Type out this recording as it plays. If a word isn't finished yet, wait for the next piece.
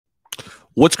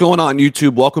What's going on,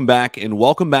 YouTube? Welcome back, and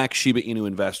welcome back, Shiba Inu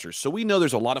investors. So we know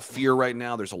there's a lot of fear right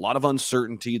now. There's a lot of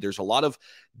uncertainty. There's a lot of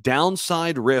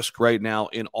downside risk right now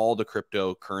in all the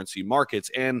cryptocurrency markets,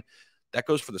 and that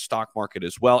goes for the stock market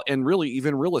as well, and really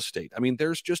even real estate. I mean,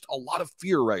 there's just a lot of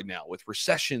fear right now with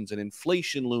recessions and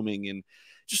inflation looming and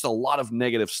just a lot of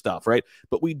negative stuff, right?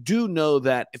 But we do know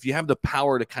that if you have the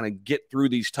power to kind of get through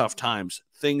these tough times,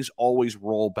 things always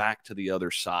roll back to the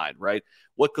other side, right?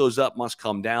 What goes up must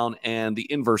come down, and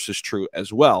the inverse is true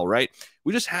as well, right?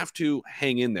 We just have to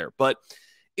hang in there. But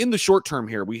in the short term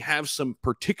here, we have some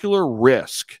particular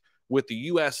risk with the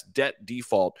U.S. debt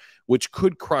default, which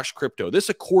could crush crypto. This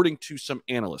according to some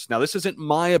analysts. Now, this isn't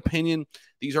my opinion.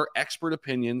 These are expert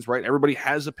opinions, right? Everybody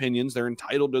has opinions. They're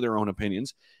entitled to their own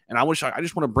opinions. And I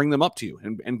just want to bring them up to you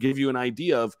and give you an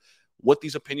idea of what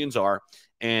these opinions are.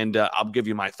 And I'll give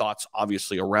you my thoughts,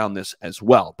 obviously, around this as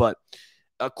well. But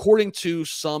according to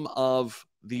some of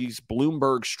these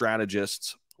Bloomberg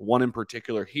strategists, one in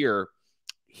particular here,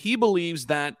 he believes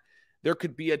that there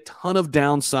could be a ton of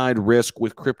downside risk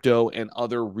with crypto and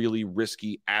other really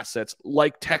risky assets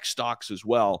like tech stocks as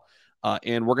well.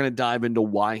 And we're going to dive into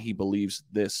why he believes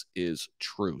this is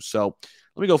true. So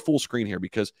let me go full screen here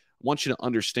because I want you to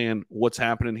understand what's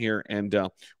happening here. And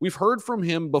we've heard from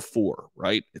him before,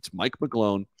 right? It's Mike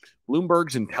McGlone,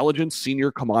 Bloomberg's intelligence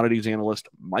senior commodities analyst.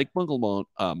 Mike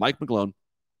McGlone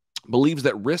believes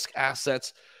that risk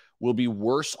assets will be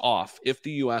worse off if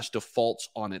the U.S. defaults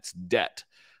on its debt.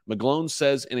 McGlone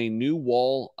says in a new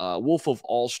Wolf of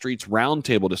All Street's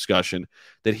roundtable discussion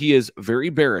that he is very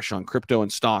bearish on crypto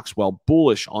and stocks while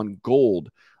bullish on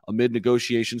gold amid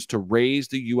negotiations to raise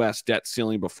the U.S. debt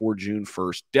ceiling before June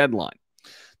 1st deadline.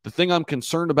 The thing I'm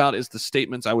concerned about is the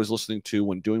statements I was listening to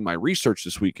when doing my research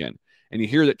this weekend. And you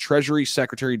hear that Treasury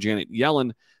Secretary Janet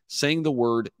Yellen saying the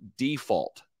word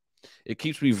default. It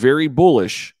keeps me very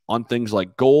bullish on things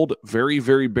like gold, very,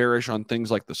 very bearish on things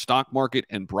like the stock market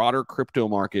and broader crypto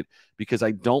market, because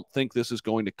I don't think this is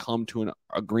going to come to an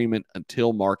agreement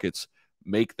until markets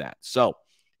make that. So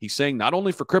he's saying not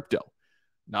only for crypto,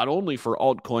 not only for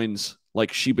altcoins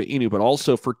like Shiba Inu, but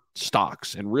also for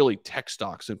stocks and really tech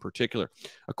stocks in particular.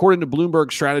 According to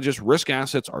Bloomberg strategists, risk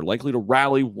assets are likely to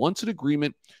rally once an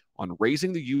agreement on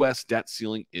raising the U.S. debt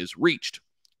ceiling is reached.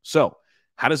 So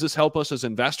how does this help us as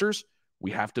investors?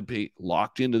 We have to be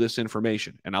locked into this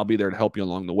information, and I'll be there to help you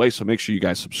along the way. So make sure you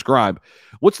guys subscribe.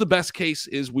 What's the best case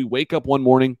is we wake up one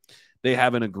morning, they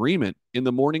have an agreement. In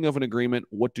the morning of an agreement,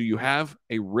 what do you have?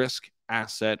 A risk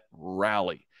asset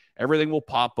rally. Everything will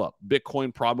pop up.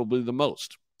 Bitcoin probably the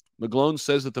most. McGlone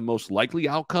says that the most likely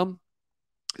outcome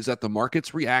is that the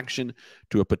market's reaction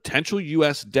to a potential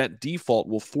U.S. debt default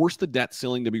will force the debt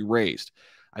ceiling to be raised.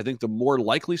 I think the more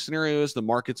likely scenario is the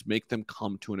markets make them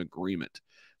come to an agreement.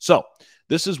 So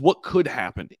this is what could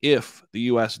happen if the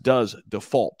U.S. does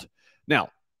default. Now,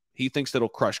 he thinks that'll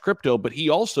crush crypto, but he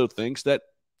also thinks that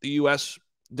the U.S.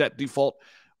 debt default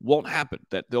won't happen,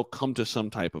 that they'll come to some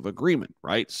type of agreement,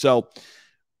 right? So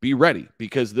be ready,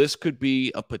 because this could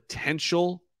be a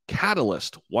potential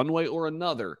catalyst one way or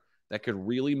another that could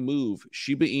really move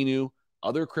Shiba Inu,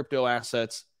 other crypto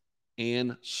assets,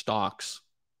 and stocks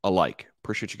alike.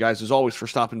 Appreciate you guys, as always, for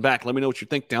stopping back. Let me know what you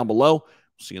think down below.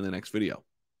 See you in the next video.